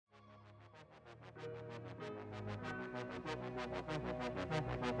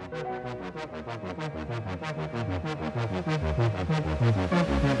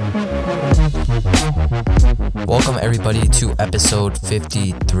Welcome everybody to episode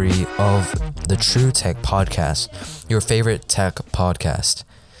 53 of the True Tech Podcast, your favorite tech podcast.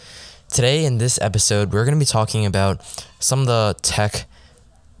 Today in this episode, we're going to be talking about some of the tech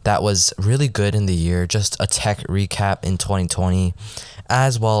that was really good in the year, just a tech recap in 2020,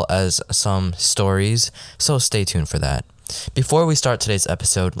 as well as some stories, so stay tuned for that. Before we start today's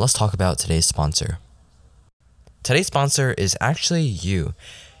episode, let's talk about today's sponsor. Today's sponsor is actually you.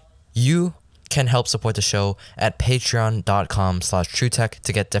 You can help support the show at patreon.com/truetech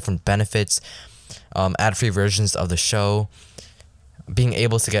to get different benefits, ad-free versions of the show, being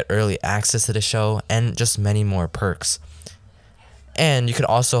able to get early access to the show, and just many more perks. And you could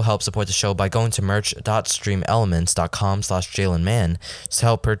also help support the show by going to merch.streamelements.com/JalenMan to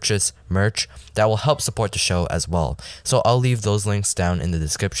help purchase merch that will help support the show as well. So I'll leave those links down in the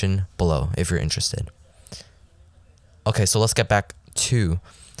description below if you're interested. Okay, so let's get back to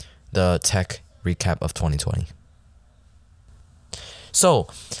the tech recap of 2020. So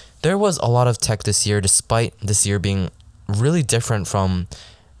there was a lot of tech this year, despite this year being really different from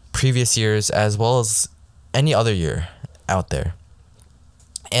previous years as well as any other year out there.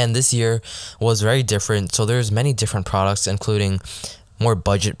 And this year was very different. So there's many different products, including more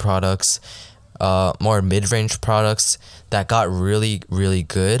budget products, more mid-range products that got really, really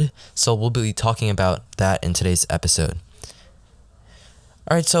good. So we'll be talking about that in today's episode.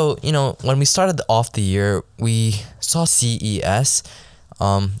 All right, so, when we started off the year, we saw CES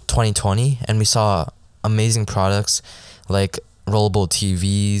 2020, and we saw amazing products like rollable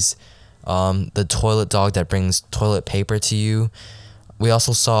TVs, the toilet dog that brings toilet paper to you. We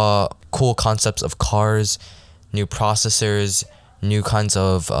also saw cool concepts of cars, new processors, new kinds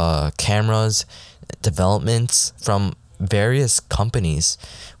of cameras, developments from various companies,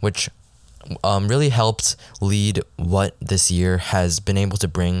 which really helped lead what this year has been able to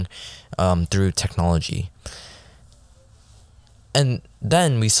bring through technology. And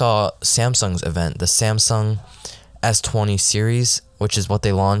then we saw Samsung's event, the Samsung S20 series, which is what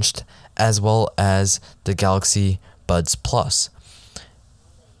they launched, as well as the Galaxy Buds Plus.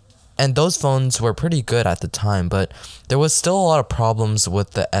 And those phones were pretty good at the time, but there was still a lot of problems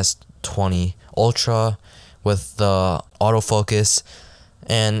with the S20 Ultra, with the autofocus,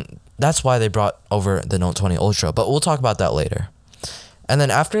 and that's why they brought over the Note 20 Ultra, but we'll talk about that later. And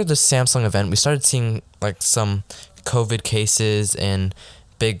then after the Samsung event, we started seeing like some COVID cases and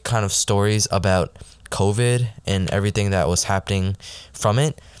big kind of stories about COVID and everything that was happening from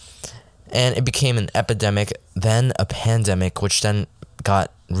it. And it became an epidemic, then a pandemic, which then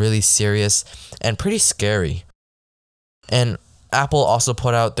got really serious and pretty scary. And Apple also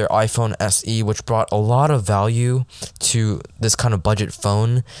put out their iPhone SE, which brought a lot of value to this kind of budget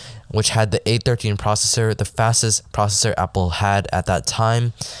phone, which had the A13 processor, the fastest processor Apple had at that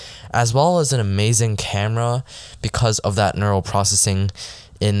time, as well as an amazing camera because of that neural processing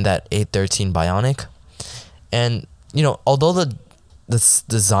in that A13 Bionic. And, although the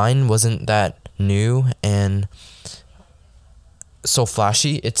design wasn't that new and so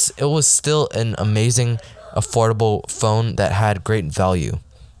flashy, it was still an amazing, affordable phone that had great value.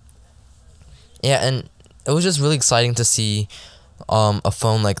 Yeah, and it was just really exciting to see a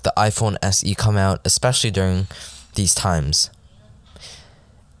phone like the iPhone SE come out, especially during these times.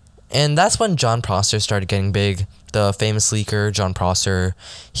 And that's when Jon Prosser started getting big. The famous leaker, Jon Prosser,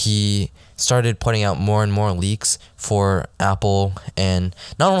 he started putting out more and more leaks for Apple, and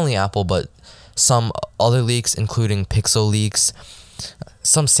not only Apple, but some other leaks, including Pixel leaks,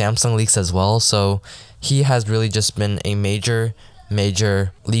 some Samsung leaks as well. So he has really just been a major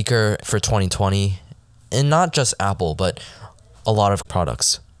leaker for 2020, and not just Apple, but a lot of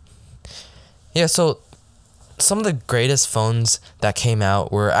products. Yeah, so some of the greatest phones that came out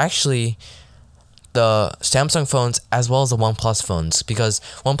were actually the Samsung phones as well as the OnePlus phones, because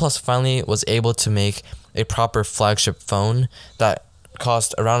OnePlus finally was able to make a proper flagship phone that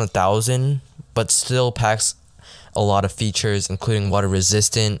cost around $1,000 but still packs a lot of features, including water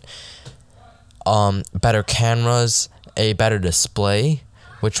resistant, better cameras, a better display,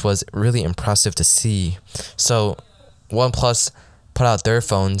 which was really impressive to see. So OnePlus put out their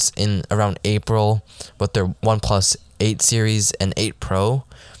phones in around April with their OnePlus 8 series and 8 Pro,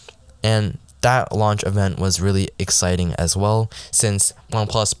 and that launch event was really exciting as well, since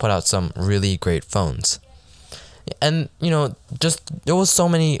OnePlus put out some really great phones. And just there was so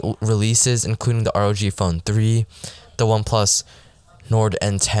many releases, including the ROG Phone 3, the OnePlus Nord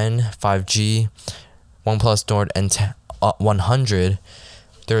N10 5G, OnePlus Nord N10 100,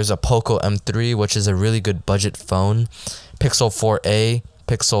 There's a Poco M3, which is a really good budget phone, Pixel 4a,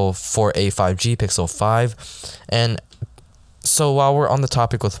 Pixel 4a 5G, Pixel 5. And so while we're on the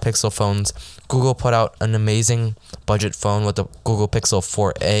topic with Pixel phones, Google put out an amazing budget phone with the Google Pixel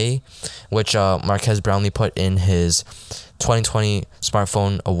 4a, which Marques Brownlee put in his 2020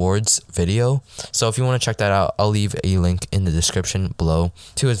 Smartphone Awards video. So if you want to check that out, I'll leave a link in the description below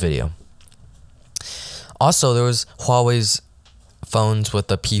to his video. Also, there was Huawei's phones with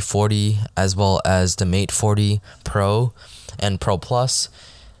the P40 as well as the Mate 40 Pro and Pro Plus.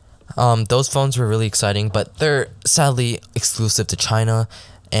 Those phones were really exciting, but they're sadly exclusive to China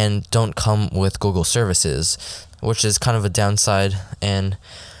and don't come with Google services, which is kind of a downside. And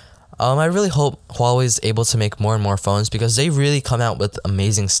I really hope Huawei is able to make more and more phones, because they really come out with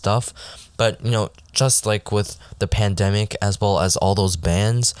amazing stuff. But, just like with the pandemic as well as all those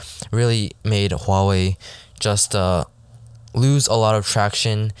bans, really made Huawei just lose a lot of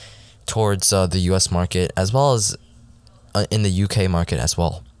traction towards the US market as well as in the UK market as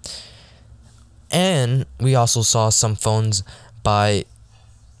well. And we also saw some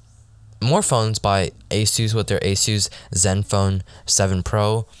more phones by Asus with their Asus Zenfone 7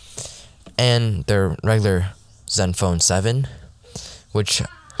 Pro and their regular Zenfone 7, which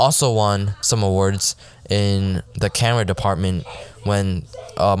also won some awards in the camera department when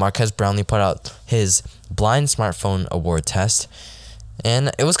Marques Brownlee put out his blind smartphone award test.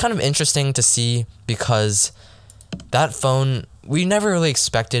 And it was kind of interesting to see, because that phone, we never really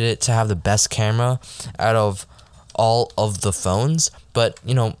expected it to have the best camera out of all of the phones. But,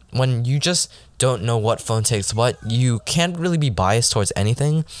 when you just don't know what phone takes what, you can't really be biased towards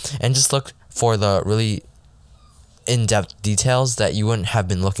anything and just look for the really in-depth details that you wouldn't have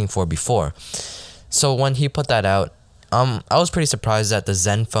been looking for before. So when he put that out, I was pretty surprised that the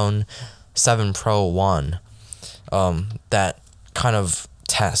Zenfone 7 Pro won that kind of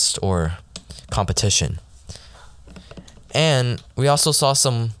test or competition. And we also saw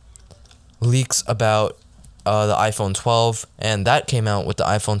some leaks about the iPhone 12, and that came out with the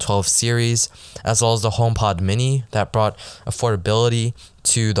iPhone 12 series, as well as the HomePod Mini that brought affordability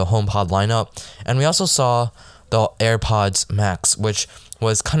to the HomePod lineup. And we also saw the AirPods Max, which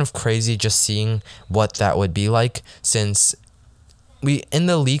was kind of crazy just seeing what that would be like, since in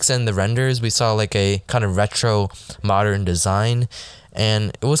the leaks and the renders, we saw like a kind of retro modern design,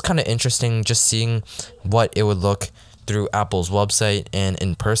 and it was kind of interesting just seeing what it would look through Apple's website and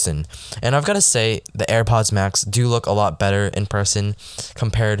in person. And I've got to say, the AirPods Max do look a lot better in person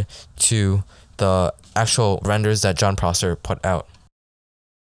compared to the actual renders that John Prosser put out.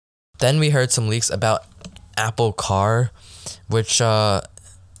 Then we heard some leaks about Apple Car, which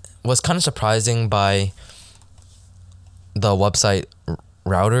was kind of surprising by the website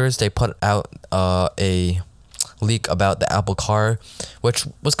Routers. They put out a leak about the Apple Car, which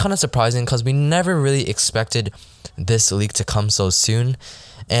was kind of surprising because we never really expected this leak to come so soon.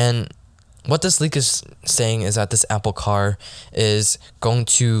 And what this leak is saying is that this Apple Car is going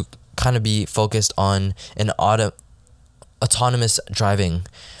to kind of be focused on an autonomous driving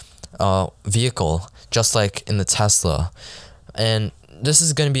vehicle, just like in the Tesla. And this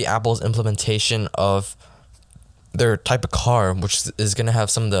is going to be Apple's implementation of their type of car, which is going to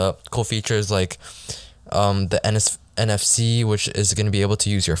have some of the cool features like the NFC, which is going to be able to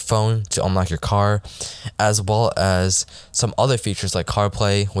use your phone to unlock your car, as well as some other features like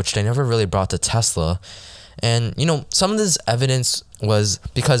CarPlay, which they never really brought to Tesla. And some of this evidence was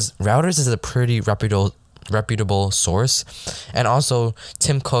because Routers is a pretty reputable source, and also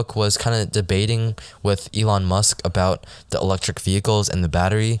Tim Cook was kind of debating with Elon Musk about the electric vehicles and the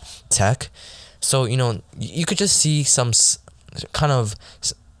battery tech. So you could just see some kind of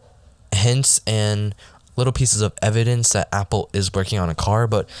hints and little pieces of evidence that Apple is working on a car,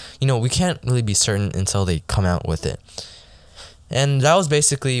 but we can't really be certain until they come out with it. And that was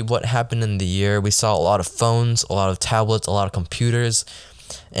basically what happened in the year. We saw a lot of phones, a lot of tablets, a lot of computers.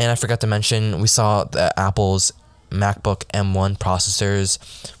 And I forgot to mention, we saw the Apple's MacBook M1 processors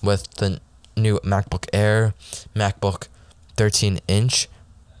with the new MacBook Air, MacBook 13-inch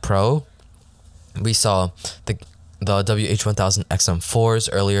Pro. We saw the WH-1000 XM4s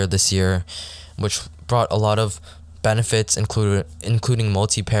earlier this year, which brought a lot of benefits, including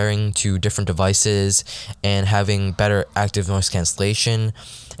multi-pairing to different devices and having better active noise cancellation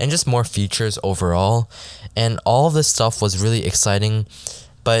and just more features overall. And all of this stuff was really exciting,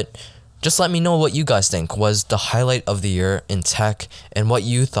 but just let me know what you guys think was the highlight of the year in tech and what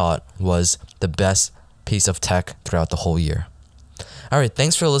you thought was the best piece of tech throughout the whole year. Alright,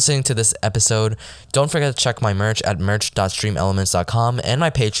 thanks for listening to this episode. Don't forget to check my merch at merch.streamelements.com and my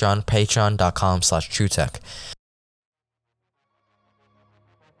Patreon, patreon.com/truetech.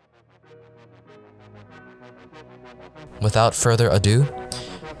 Without further ado,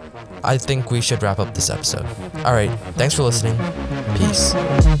 I think we should wrap up this episode. Alright, thanks for listening. Peace.